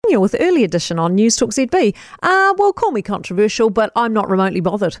Daniel with Early Edition on News Talk ZB. Well, call me controversial, but I'm not remotely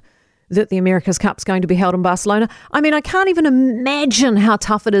bothered that the America's Cup's going to be held in Barcelona. I mean, I can't even imagine how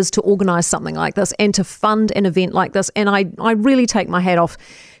tough it is to organise something like this and to fund an event like this. And I really take my hat off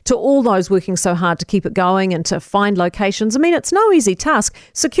to all those working so hard to keep it going and to find locations. I mean, it's no easy task.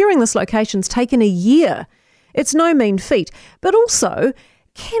 Securing this location's taken a year. It's no mean feat. But also,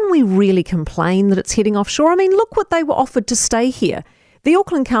 can we really complain that it's heading offshore? I mean, look what they were offered to stay here. The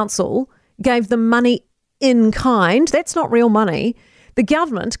Auckland Council gave them money in kind. That's not real money. The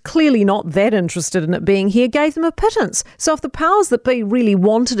government, clearly not that interested in it being here, gave them a pittance. So if the powers that be really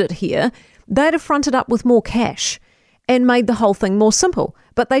wanted it here, they'd have fronted up with more cash and made the whole thing more simple.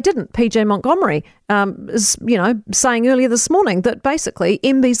 But they didn't. PJ Montgomery is, saying earlier this morning that basically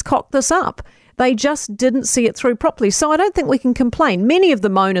MB's cocked this up. They just didn't see it through properly. So I don't think we can complain. Many of the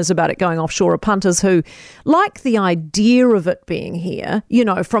moaners about it going offshore are punters who like the idea of it being here,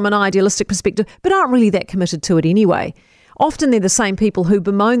 from an idealistic perspective, but aren't really that committed to it anyway. Often they're the same people who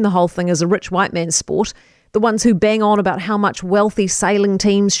bemoan the whole thing as a rich white man's sport, the ones who bang on about how much wealthy sailing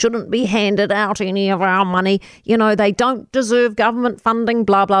teams shouldn't be handed out any of our money. They don't deserve government funding,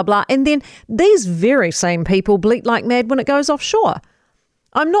 blah, blah, blah. And then these very same people bleat like mad when it goes offshore.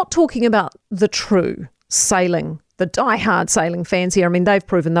 I'm not talking about the true sailing, the die-hard sailing fans here. I mean, they've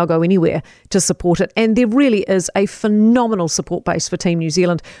proven they'll go anywhere to support it. And there really is a phenomenal support base for Team New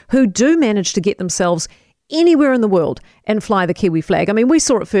Zealand who do manage to get themselves anywhere in the world and fly the Kiwi flag. I mean, we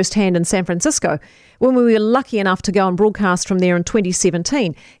saw it firsthand in San Francisco when we were lucky enough to go and broadcast from there in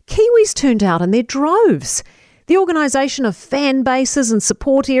 2017. Kiwis turned out in their droves. The organisation of fan bases and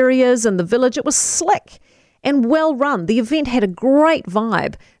support areas and the village, it was slick and well run. The event had a great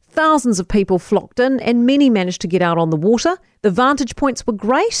vibe. Thousands of people flocked in and many managed to get out on the water. The vantage points were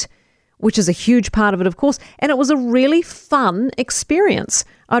great, which is a huge part of it, of course, and it was a really fun experience.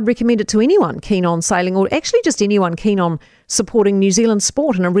 I'd recommend it to anyone keen on sailing, or actually just anyone keen on supporting New Zealand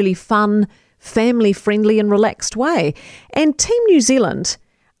sport in a really fun, family-friendly and relaxed way. And Team New Zealand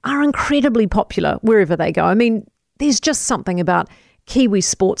are incredibly popular wherever they go. I mean, there's just something about Kiwi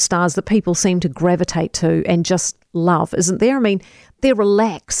sports stars that people seem to gravitate to and just love, isn't there? I mean, they're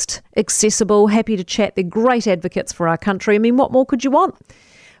relaxed, accessible, happy to chat. They're great advocates for our country. I mean, what more could you want?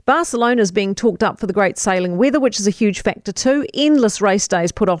 Barcelona's being talked up for the great sailing weather, which is a huge factor too. Endless race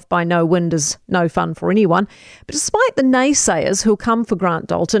days put off by no wind is no fun for anyone. But despite the naysayers who'll come for Grant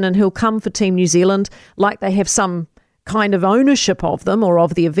Dalton and who'll come for Team New Zealand like they have some kind of ownership of them or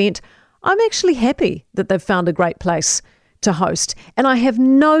of the event, I'm actually happy that they've found a great place to host. And I have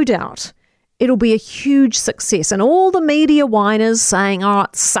no doubt it'll be a huge success. And all the media whiners saying, oh,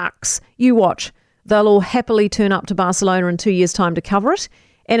 it sucks, you watch. They'll all happily turn up to Barcelona in 2 years' time to cover it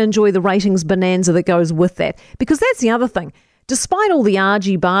and enjoy the ratings bonanza that goes with that. Because that's the other thing. Despite all the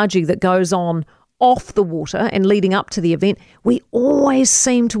argy-bargy that goes on off the water and leading up to the event, we always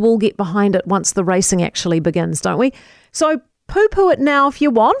seem to all get behind it once the racing actually begins, don't we? So poo-poo it now if you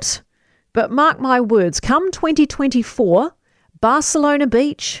want, but mark my words, come 2024, Barcelona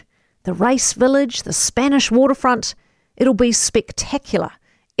Beach, the race village, the Spanish waterfront, it'll be spectacular.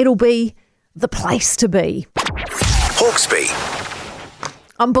 It'll be the place to be. Hawkesby.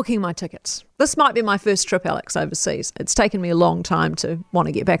 I'm booking my tickets. This might be my first trip, Alex, overseas. It's taken me a long time to want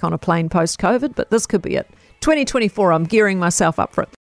to get back on a plane post-COVID, but this could be it. 2024, I'm gearing myself up for it.